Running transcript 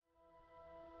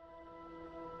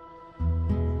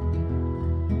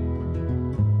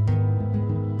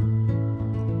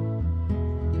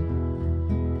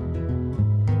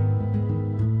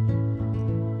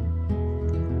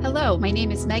Hello, my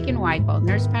name is Megan Weigel,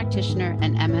 nurse practitioner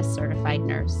and MS certified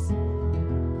nurse.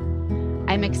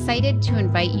 I'm excited to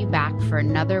invite you back for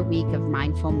another week of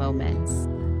Mindful Moments.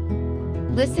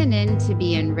 Listen in to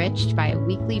be enriched by a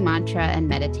weekly mantra and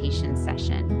meditation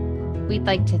session. We'd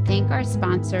like to thank our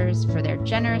sponsors for their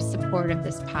generous support of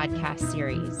this podcast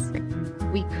series.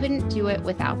 We couldn't do it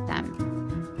without them.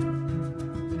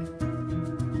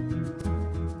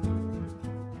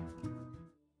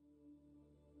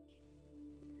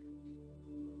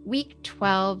 Week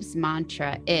 12's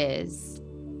mantra is,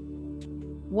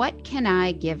 what can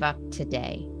I give up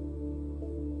today?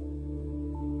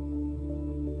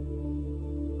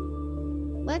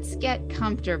 Let's get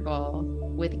comfortable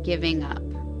with giving up.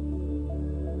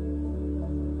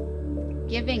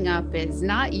 Giving up is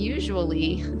not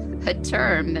usually a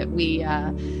term that we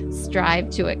strive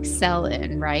to excel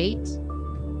in, right?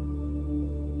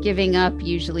 Giving up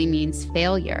usually means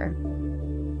failure.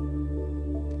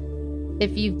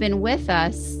 If you've been with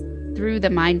us through the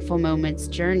Mindful Moments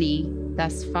journey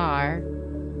thus far,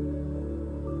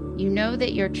 you know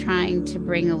that you're trying to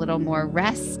bring a little more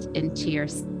rest into your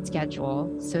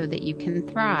schedule so that you can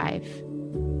thrive.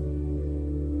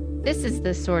 This is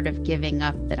the sort of giving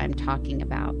up that I'm talking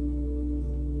about.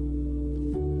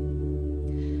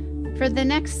 For the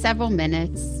next several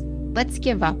minutes, let's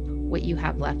give up what you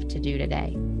have left to do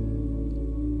today.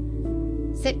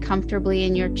 Sit comfortably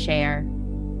in your chair.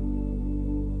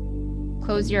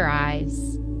 Close your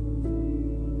eyes.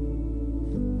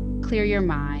 Clear your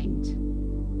mind.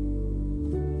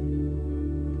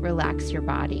 Relax your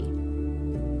body.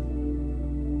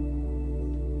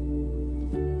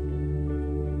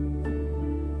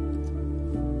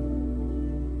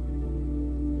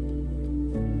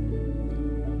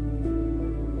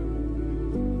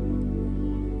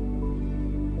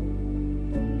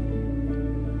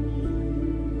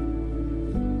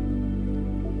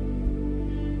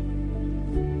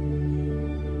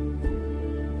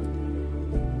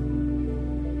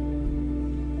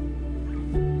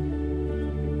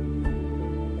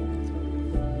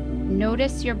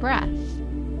 Notice your breath.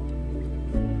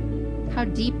 How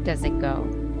deep does it go?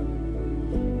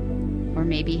 Or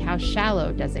maybe how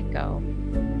shallow does it go?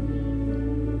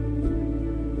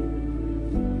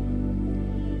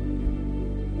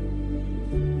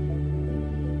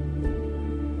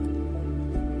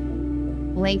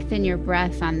 Lengthen your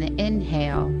breath on the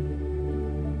inhale,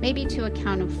 maybe to a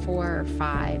count of 4 or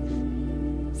 5,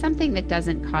 something that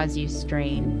doesn't cause you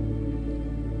strain.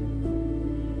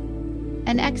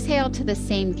 And exhale to the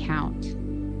same count,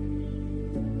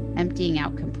 emptying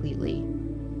out completely.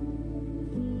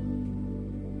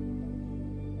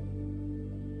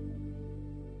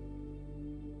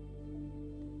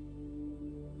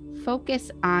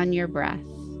 Focus on your breath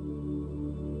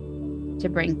to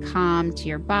bring calm to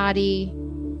your body,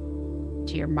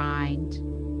 to your mind,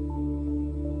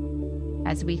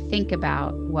 as we think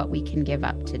about what we can give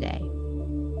up today.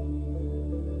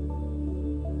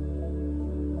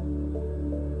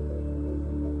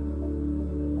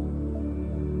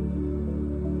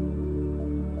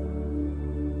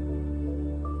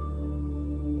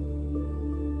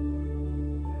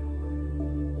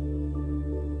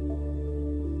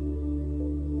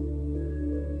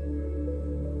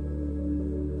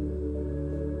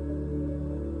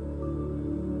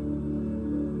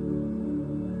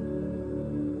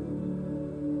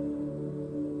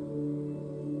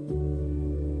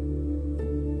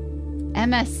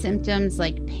 MS symptoms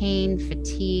like pain,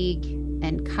 fatigue,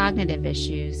 and cognitive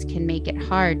issues can make it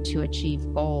hard to achieve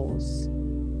goals.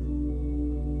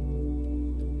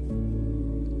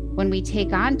 When we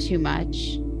take on too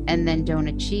much and then don't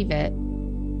achieve it,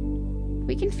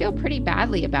 we can feel pretty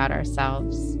badly about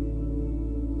ourselves.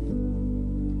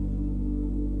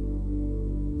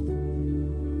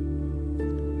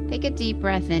 Take a deep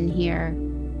breath in here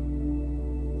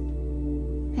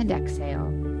and exhale.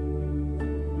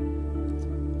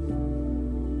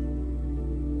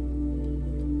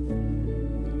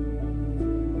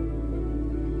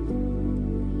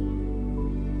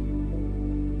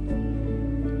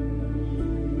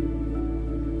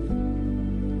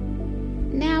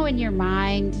 Now in your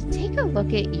mind, take a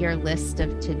look at your list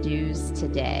of to-dos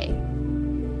today.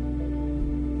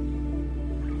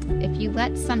 If you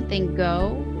let something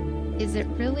go, is it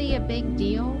really a big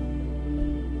deal?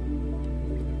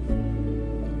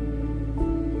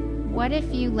 What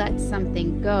if you let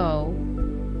something go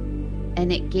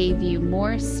and it gave you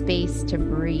more space to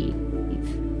breathe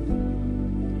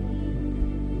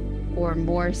or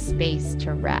more space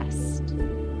to rest?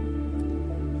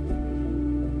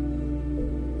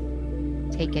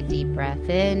 Take a deep breath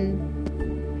in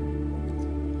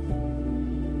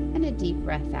and a deep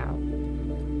breath out.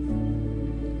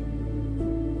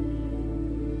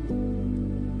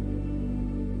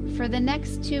 For the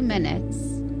next 2 minutes,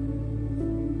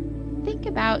 think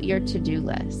about your to-do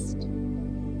list.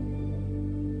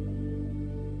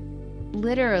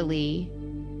 Literally,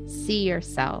 see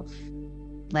yourself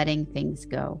letting things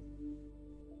go.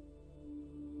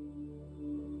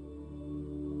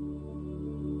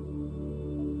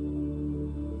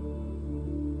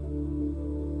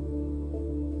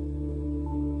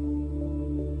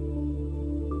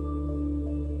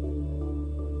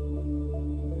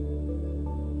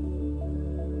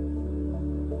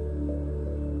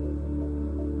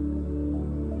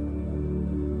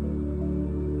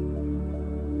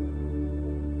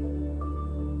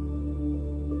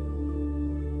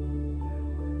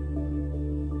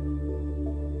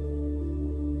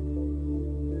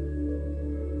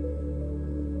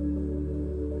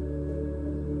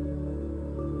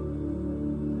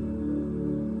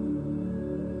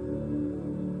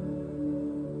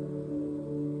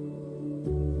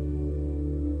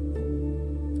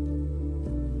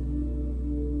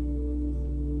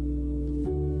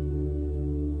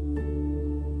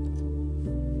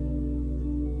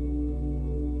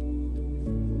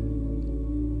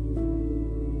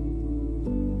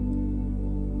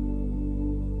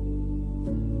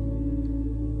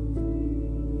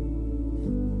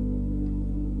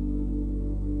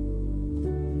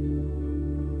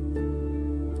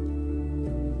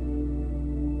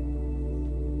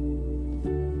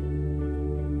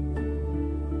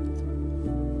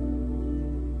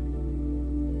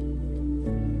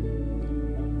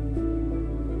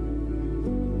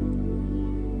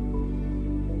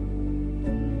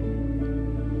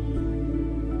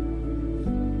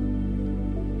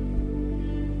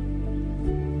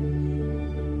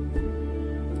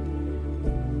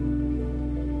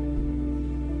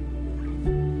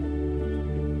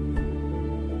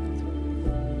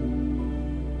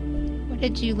 What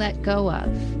did you let go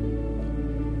of?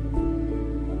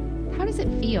 How does it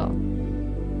feel?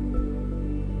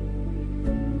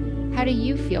 How do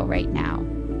you feel right now?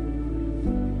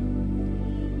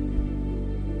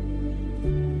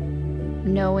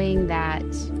 Knowing that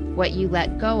what you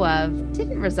let go of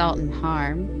didn't result in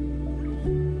harm.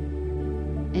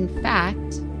 In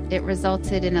fact, it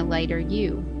resulted in a lighter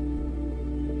you.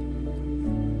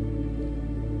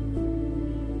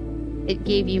 It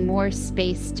gave you more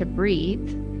space to breathe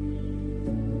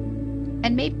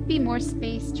and maybe more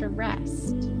space to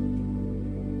rest.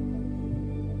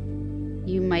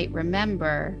 You might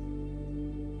remember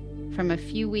from a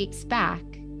few weeks back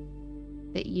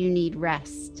that you need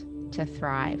rest to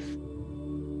thrive.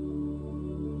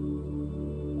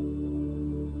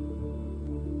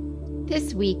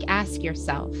 This week, ask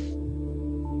yourself,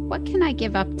 what can I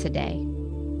give up today?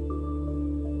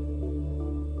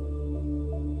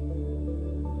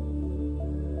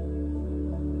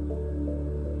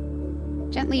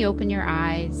 Gently open your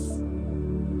eyes,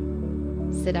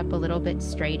 sit up a little bit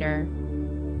straighter,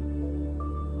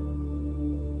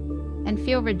 and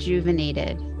feel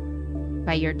rejuvenated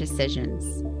by your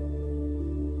decisions.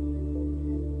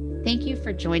 Thank you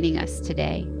for joining us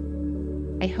today.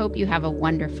 I hope you have a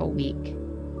wonderful week.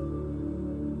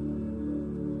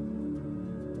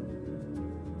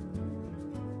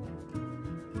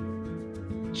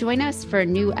 Join us for a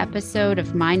new episode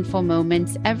of Mindful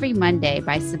Moments every Monday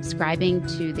by subscribing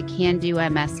to the Can Do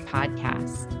MS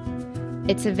podcast.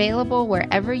 It's available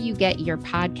wherever you get your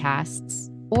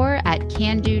podcasts or at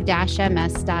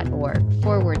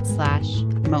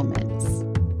cando-ms.org/moments.